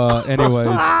 So, anyways,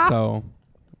 so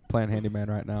playing handyman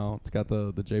right now. It's got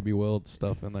the JB Weld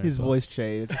stuff in there. His so voice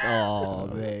changed. Oh,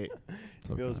 mate. it's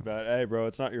okay. Feels bad. Hey, bro,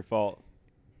 it's not your fault.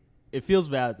 It feels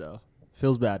bad, though.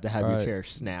 Feels bad to have All your right. chair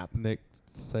snap. Nick,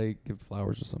 give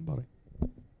flowers to somebody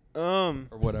Or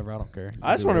whatever. I don't care.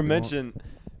 I just want to mention,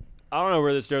 I don't know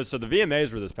where this goes. So the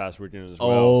VMAs were this past weekend as well.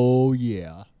 Oh,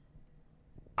 yeah.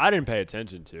 I didn't pay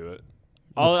attention to it.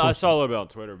 Of I course saw a little bit on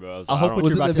Twitter, but I was I like, hope I what don't-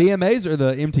 Was you're it about the to- VMAs or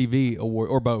the MTV award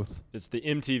or both? it's the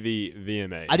MTV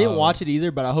VMAs. I didn't Oh. watch it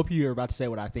either, but I hope you're about to say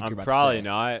what I think I'm you're about probably to say.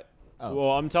 not. Oh.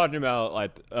 Well, I'm talking about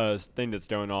like a thing that's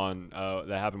going on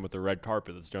that happened with the red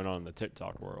carpet that's going on in the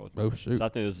TikTok world. Oh shoot! So I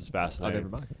think this is Oh, fascinating. never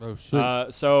mind. Oh shoot!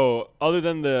 So other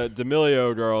than the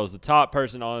D'Amelio girls, the top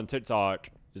person on TikTok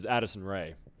is Addison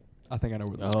Rae. I think I know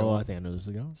where this is Oh, going. I think I know this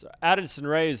is going. So Addison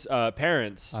Rae's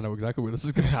parents I know exactly where this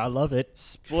is going. I love it.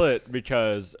 split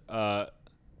because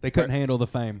They couldn't handle the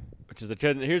fame. which is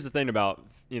here's the thing about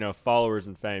followers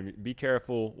and fame. Be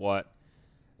careful what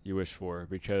you wish for,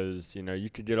 because you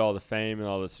could get all the fame and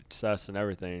all the success and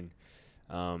everything,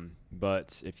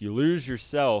 but if you lose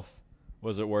yourself,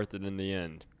 was it worth it in the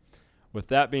end? With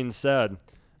that being said,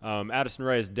 Addison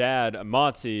Rae's dad,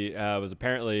 Monty, was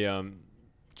apparently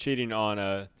cheating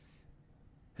on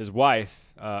his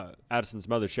wife, Addison's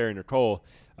mother, Sherry Nicole,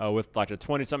 with like a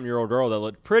 20-something-year-old girl that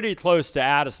looked pretty close to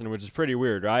Addison, which is pretty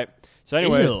weird, right? So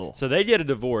anyways, Ew. so they get a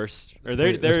divorce, or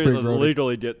they That's pretty grody.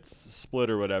 legally get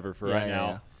split or whatever for right now.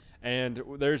 Yeah. And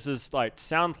there's this like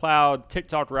SoundCloud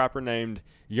TikTok rapper named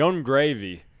Young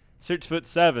Gravy,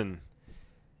 6'7".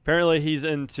 Apparently he's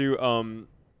into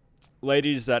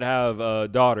ladies that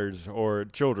have daughters or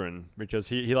children, because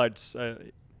he likes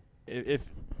I'm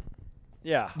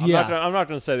not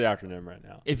gonna say the acronym right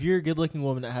now. If you're a good-looking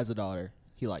woman that has a daughter,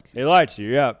 he likes you. He likes you,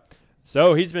 yeah.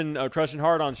 So he's been crushing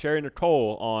hard on Sherry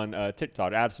Nicole on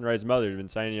TikTok. Addison Rae's mother has been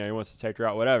saying he wants to take her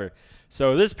out, whatever.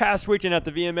 So this past weekend at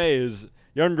the VMAs,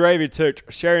 Young Gravy took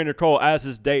Sherry Nicole as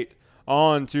his date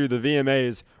on to the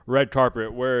VMAs red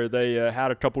carpet, where they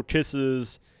had a couple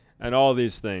kisses and all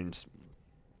these things.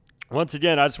 Once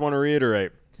again, I just want to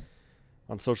reiterate,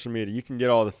 on social media, you can get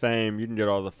all the fame, you can get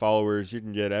all the followers, you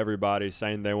can get everybody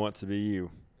saying they want to be you.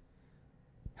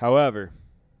 However,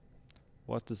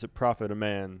 what does it profit a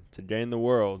man to gain the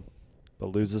world but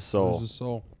lose his soul? Lose his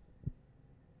soul.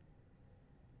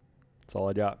 That's all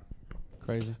I got.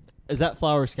 Crazy. Is that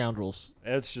Flower Scoundrels?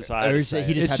 It's just Or is it-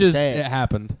 he just It's had to just say it. it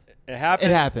happened. it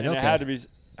happened. It happened, And okay. it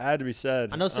had to be said.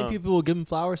 I know some people will give him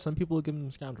flowers, some people will give him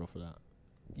scoundrel for that.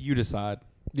 You decide.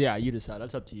 Yeah, you decide.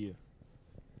 That's up to you.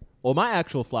 Well, my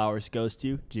actual flowers goes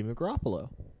to Jimmy Garoppolo.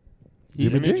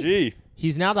 Jimmy G.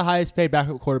 He's now the highest paid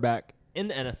backup quarterback in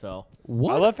the NFL.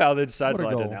 What? I love how they decided What a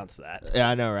to goal. announce that. Yeah,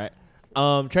 I know,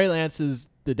 right? Trey Lance is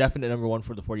the definite number one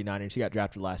for the 49ers. He got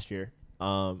drafted last year.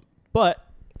 But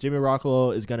Jimmy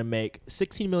Garoppolo is going to make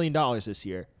 $16 million this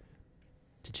year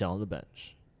to chill on the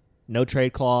bench. No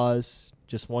trade clause,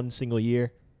 just one single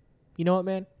year. You know what,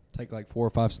 man? Take like 4 or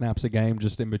 5 snaps a game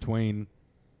just in between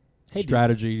Hey,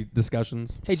 strategy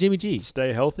discussions. Hey, Jimmy G,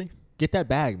 Stay healthy. get that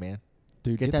bag, man.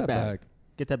 Dude, get get that that bag. bag.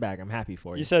 Get that bag. I'm happy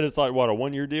for you. You said it's like, what, a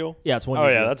 1-year deal? Yeah, it's one Oh,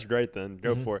 year yeah, deal. that's great then.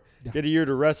 Go Mhm. for it. Yeah. Get a year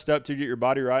to rest up to get your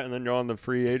body right, and then go on the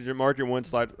free agent market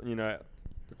once, like, the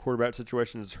quarterback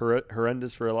situation is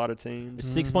horrendous for a lot of teams. It's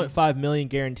 $6.5 million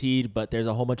guaranteed, but there's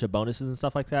a whole bunch of bonuses and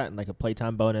stuff like that, and like a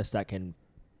playtime bonus that can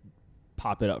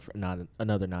pop it up for another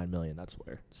 $9 million. That's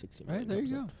where $16 million. Right, there you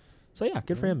comes go. in. So yeah,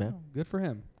 good for him, man. Good for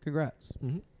him. Congrats.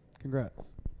 Mm-hmm. Congrats.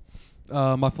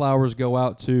 My flowers go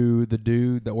out to the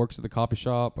dude that works at the coffee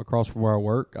shop across from where I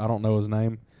work. I don't know his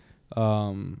name.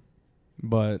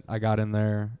 But I got in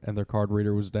there and their card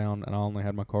reader was down and I only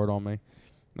had my card on me.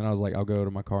 And I was like, I'll go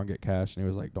to my car and get cash. And he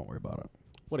was like, don't worry about it.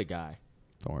 What a guy.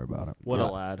 Don't worry about it. What Yeah.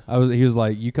 a lad. He was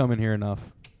like, you come in here enough.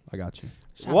 I got you.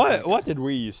 What did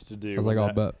we used to do? I was like, with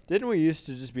I'll that? bet. Didn't we used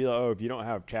to just be like, oh, if you don't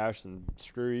have cash, then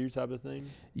screw you type of thing?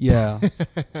 Yeah.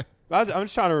 I'm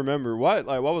just trying to remember. What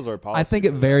was our policy? I think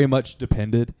it for very much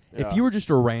depended. Yeah. If you were just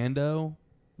a rando,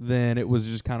 then it was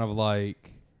just kind of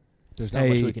like, There's not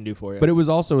much we can do for you. But it was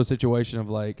also a situation of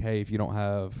like, hey, if you don't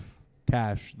have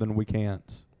cash, then we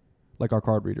can't. Like our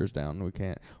card reader's down, we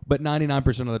can't. But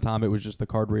 99% of the time, it was just the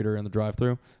card reader in the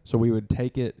drive-thru. So we would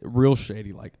take it real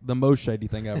shady, like the most shady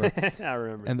thing ever. I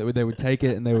remember. And they would take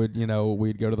it, and they would,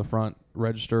 we'd go to the front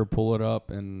register, pull it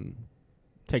up, and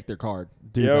take their card.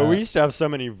 do that. we used to have so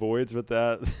many voids with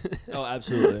that. Oh,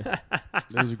 absolutely.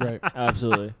 It was great.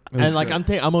 Absolutely. was And like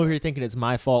great. I'm over here thinking it's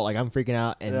my fault. Like I'm freaking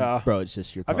out, and bro, it's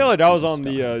just your I card. feel like I You was just on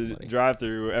don't have the money.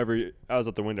 drive-through I was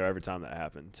at the window every time that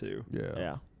happened too.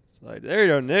 Yeah. It's like, there you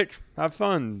go, Nick. Have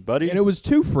fun, buddy. And it was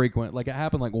too frequent. Like it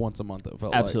happened like once a month. It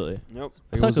felt Absolutely. Nope.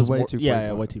 like. I It thought was it was way more- too yeah, frequent.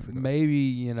 yeah, way too frequent.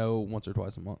 Maybe once or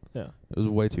twice a month. Yeah. It was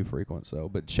way too frequent. So,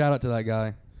 but shout out to that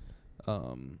guy.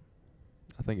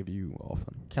 I think of you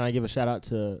often. Can I give a shout out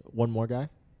to one more guy?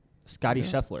 Scotty Yeah.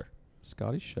 Scheffler.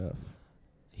 Scotty Chef.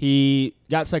 He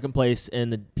got second place in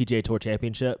the PGA Tour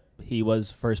Championship. He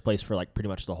was first place for like pretty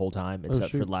much the whole time, except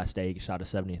for shoot. the last day. He shot a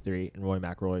 73, and Roy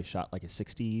McIlroy shot like a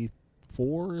 64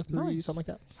 or 3, Nice. something like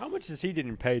that. How much is he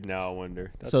getting paid now, I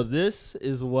wonder? So this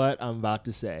is what I'm about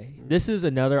to say. This is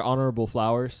another honorable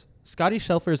flowers. Scotty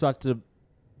Scheffler is about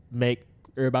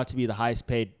to be the highest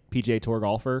paid PGA Tour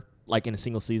golfer, like in a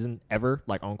single season ever,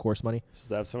 like on course money.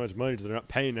 they have so much money because they're not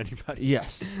paying anybody.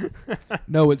 Yes.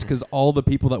 No, it's because all the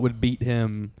people that would beat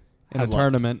him in a Have left.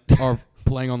 tournament are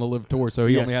playing on the Live Tour, so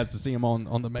he only Yes. has to see him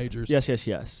on the majors.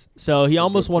 Yes. So he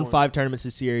almost good won point. 5 tournaments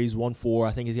this year. He's won 4.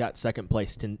 I think he's got second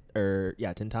place 10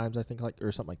 times, I think, like,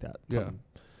 or something like that. Yeah. Something.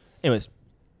 Anyways,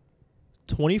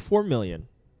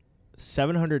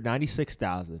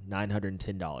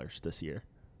 $24,796,910 this year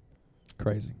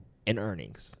Crazy. in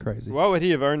earnings. Crazy. What would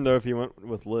he have earned though if he went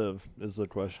with Liv? Is the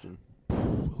question.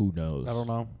 Who knows? I don't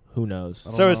know. Who knows? I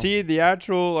don't So is know. he the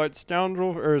actual like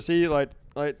scoundrel, or is he like?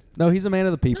 No, he's a man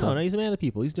of the people. No, he's a man of the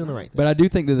people. He's doing the right thing. But I do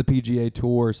think that the PGA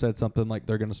Tour said something like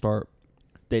they're going to start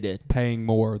They did. paying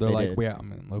more. They're They like, did. yeah, I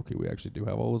mean, low-key, we actually do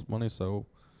have all this money, so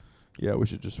yeah,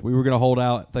 we were going to hold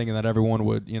out thinking that everyone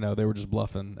would, they were just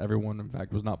bluffing. Everyone, in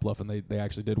fact, was not bluffing. They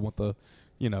actually did want the,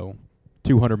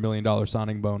 $200 million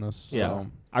signing bonus. Yeah. So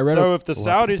I read So if the we'll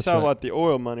have to Saudis have check. like the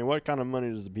oil money, what kind of money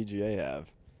does the PGA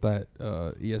have? that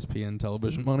ESPN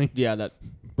television money, that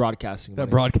broadcasting. that money.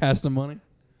 broadcasting money,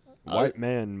 White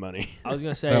man money. I was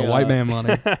gonna say that white man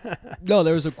money. No,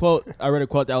 there was a quote. I read a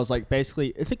quote that was like, basically,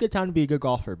 it's a good time to be a good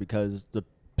golfer because the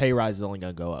pay rise is only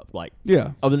gonna go up. Like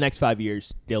Yeah. over the next 5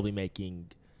 years, they'll be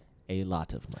making a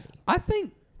lot of money. I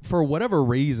think for whatever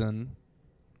reason,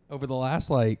 over the last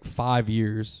like 5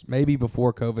 years, maybe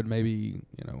before COVID, maybe,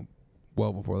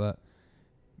 well before that,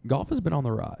 golf has been on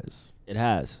the rise. It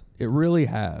has. It really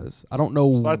has. I don't know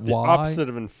It's like the why. opposite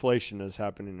of inflation is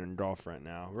happening in golf right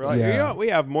now. We're like, Yeah. we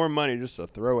have more money just to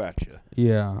throw at you.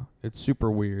 Yeah, it's super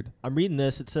weird. I'm reading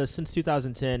this. It says since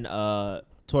 2010,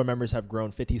 tour members have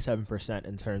grown 57%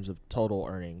 in terms of total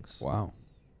earnings, Wow.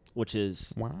 which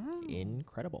is Wow.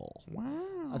 incredible.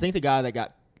 Wow. I think the guy that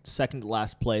got second to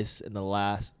last place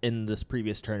in this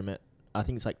previous tournament, I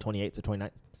think it's like 28th or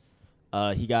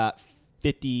 29th. He got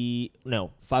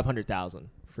 500,000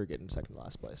 for getting second to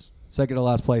last place. Second to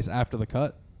last place after the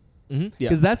cut. Mm-hmm. Yeah.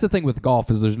 Because that's the thing with golf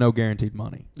is there's no guaranteed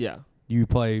money. Yeah. You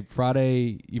play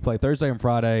Thursday and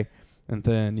Friday, and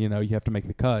then, you have to make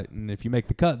the cut. And if you make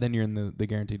the cut, then you're in the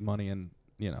guaranteed money. And,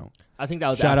 I think that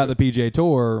was shout out after, the PGA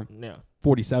Tour, Yeah.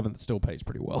 47th still pays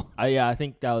pretty well. I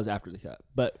think that was after the cut.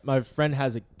 But my friend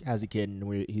has a kid,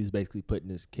 and he's basically putting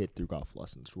his kid through golf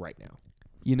lessons right now.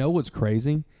 You know what's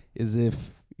crazy is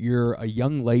if you're a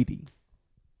young lady,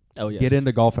 Oh yes. get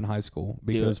into golf in high school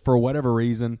because for whatever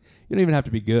reason, you don't even have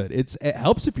to be good. It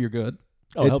helps if you're good.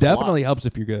 Oh, it it helps a lot. definitely helps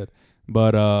if you're good.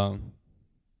 But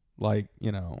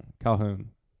Calhoun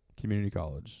Community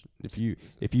College,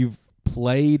 if you've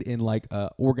played in like a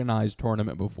organized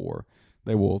tournament before,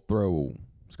 they will throw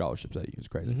scholarships at you. It's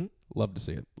crazy. Mm-hmm. Love to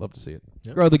see it. Love to see it.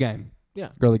 Yep. Grow the game. Yeah.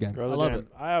 Grow the game. Grow the I love game. it.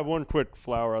 I have one quick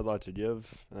flower I'd like to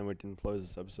give, and then we can close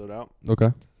this episode out.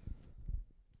 Okay.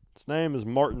 Its name is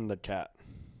Martin the cat.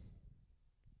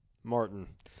 Martin.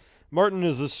 Martin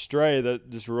is this stray that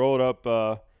just rolled up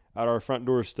at our front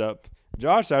doorstep.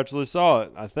 Josh actually saw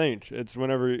it, I think. It's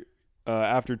whenever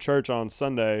after church on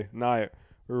Sunday night,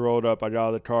 we rolled up. I got out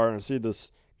of the car and I see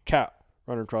this cat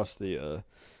running across the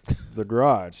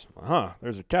garage.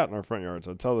 There's a cat in our front yard.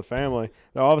 So I tell the family.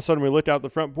 Then all of a sudden we look out the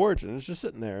front porch and it's just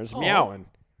sitting there. It's meowing.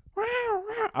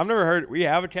 I've never heard. We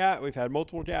have a cat. We've had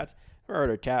multiple cats. Never heard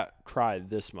a cat cry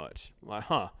this much. I'm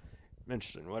like,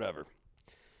 interesting. Whatever.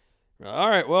 All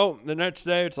right. Well, the next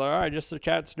day it's like, all right, just the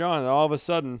cat's gone. And all of a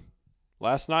sudden,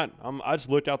 last night I just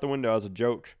looked out the window as a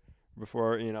joke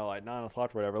before like 9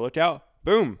 o'clock or whatever. I looked out.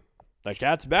 Boom. The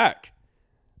cat's back.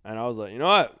 And I was like, you know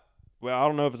what? well, I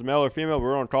don't know if it's male or female, but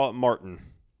we're going to call it Martin.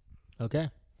 Okay.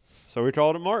 So we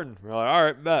called it Martin. We're like, all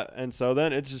right, bet. And so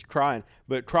then it's just crying,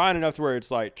 but crying enough to where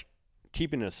it's like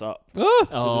keeping us up. Ah!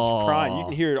 'Cause it's crying. You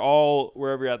can hear it all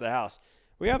wherever you're at the house.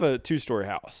 We have a 2-story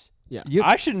house. Yeah.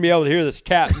 I shouldn't be able to hear this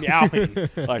cat meowing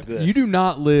like this. You do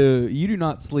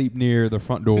not sleep near the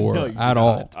front door No, you at do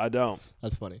all. not. I don't.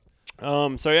 That's funny.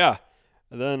 So yeah.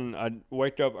 And then I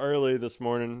wake up early this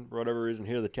morning for whatever reason,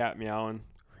 hear the cat meowing.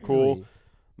 Cool. Really?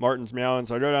 Martin's meowing.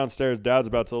 So I go downstairs. Dad's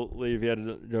about to leave. He had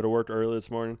to go to work early this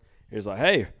morning. He's like,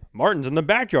 hey, Martin's in the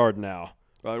backyard now.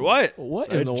 I'm like, what?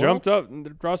 What So in the it jumped world?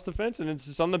 up across the fence, and it's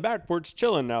just on the back porch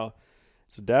chilling now.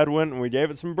 So Dad went, and we gave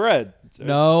it some bread. So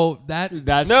No, That's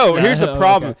here's the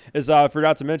problem: okay. is I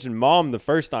forgot to mention, Mom the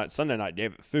first night, Sunday night,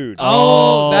 gave it food.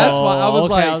 Oh, that's why I was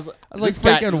okay. like, I was like, this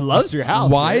cat freaking loves your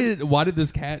house. Why man. did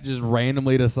this cat just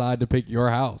randomly decide to pick your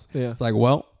house? Yeah. It's like,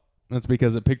 well, that's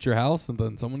because it picked your house, and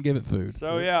then someone gave it food.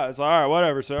 So yeah, it's like, all right,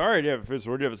 whatever. So all right, yeah, food. So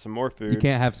we'll give it some more food. You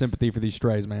can't have sympathy for these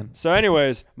strays, man. So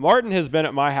anyways, Martin has been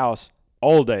at my house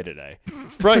all day today.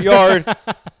 Front yard,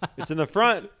 it's in the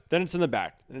front, then it's in the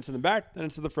back, then it's in the back, then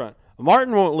it's in the front.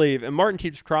 Martin won't leave, and Martin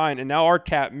keeps crying, and now our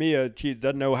cat, Mia, she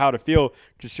doesn't know how to feel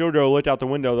because she'll go look out the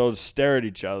window, they'll just stare at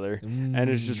each other, and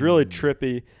it's just really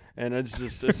trippy, and it's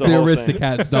just it's the the whole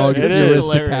Aristocats, dog. It It's is.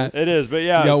 the Aristocats. It is, but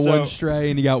yeah. You got so, one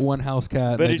stray and you got one house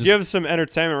cat. but and it they gives some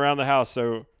entertainment around the house,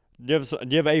 so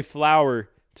give a flower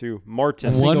to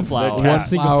Martin. A single One flower. the cat. One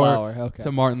Single flower flower. Okay.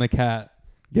 to Martin the cat.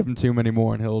 Give him too many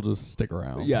more, and he'll just stick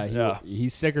around. Yeah,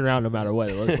 he's sticking around no matter what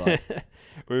it looks like.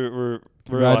 we're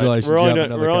Congratulations, We're you only have gonna,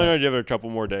 another we're only cat. gonna give it a couple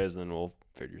more days, and then we'll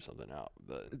figure something out.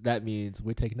 But That means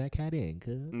we're taking that cat in.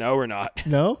 Cause no, we're not.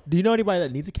 no. Do you know anybody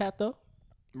that needs a cat though?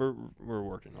 We're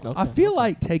working on it. Okay. I feel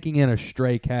like taking in a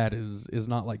stray cat is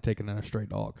not like taking in a stray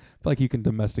dog. I feel like you can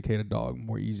domesticate a dog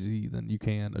more easy than you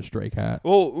can a stray cat.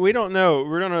 Well, we don't know.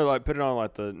 We're gonna like put it on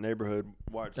like the neighborhood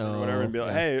watch or whatever, and be like,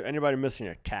 yeah. hey, anybody missing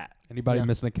a cat? Anybody Yeah.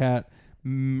 missing a cat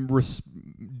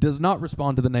does not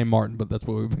respond to the name Martin, but that's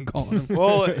what we've been calling him.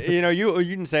 Well, you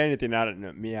didn't say anything out of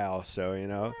meow, so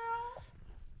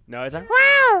No, it's like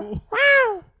wow,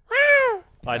 wow, wow.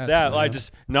 Like That's that, meow. like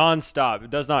just nonstop.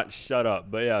 It does not shut up.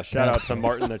 But yeah, shout out to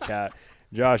Martin the cat.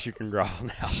 Josh, you can grovel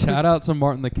now. Shout out to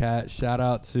Martin the cat. Shout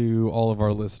out to all of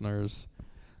our listeners.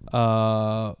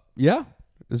 Yeah,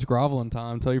 it's groveling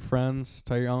time. Tell your friends.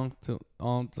 Tell your aunt. I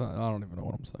don't even know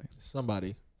what I'm saying.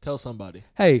 Somebody. Tell somebody.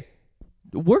 Hey,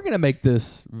 we're gonna make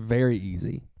this very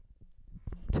easy.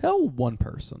 Tell one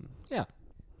person. Yeah.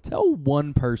 Tell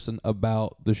one person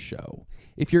about the show.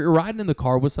 If you're riding in the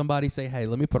car with somebody, say, hey,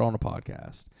 let me put on a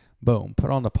podcast. Boom, put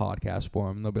on the podcast for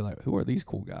them. They'll be like, who are these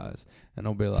cool guys? And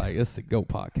they'll be like, it's the GOAT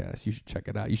podcast. You should check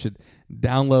it out. You should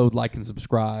download, like, and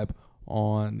subscribe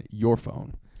on your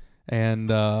phone. And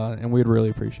we'd really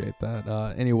appreciate that.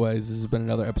 Anyways, this has been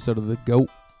another episode of the GOAT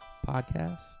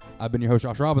podcast. I've been your host,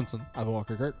 Josh Robinson. I've been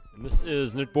Walker Kirk. And this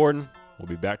is Nick Borden. We'll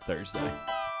be back Thursday.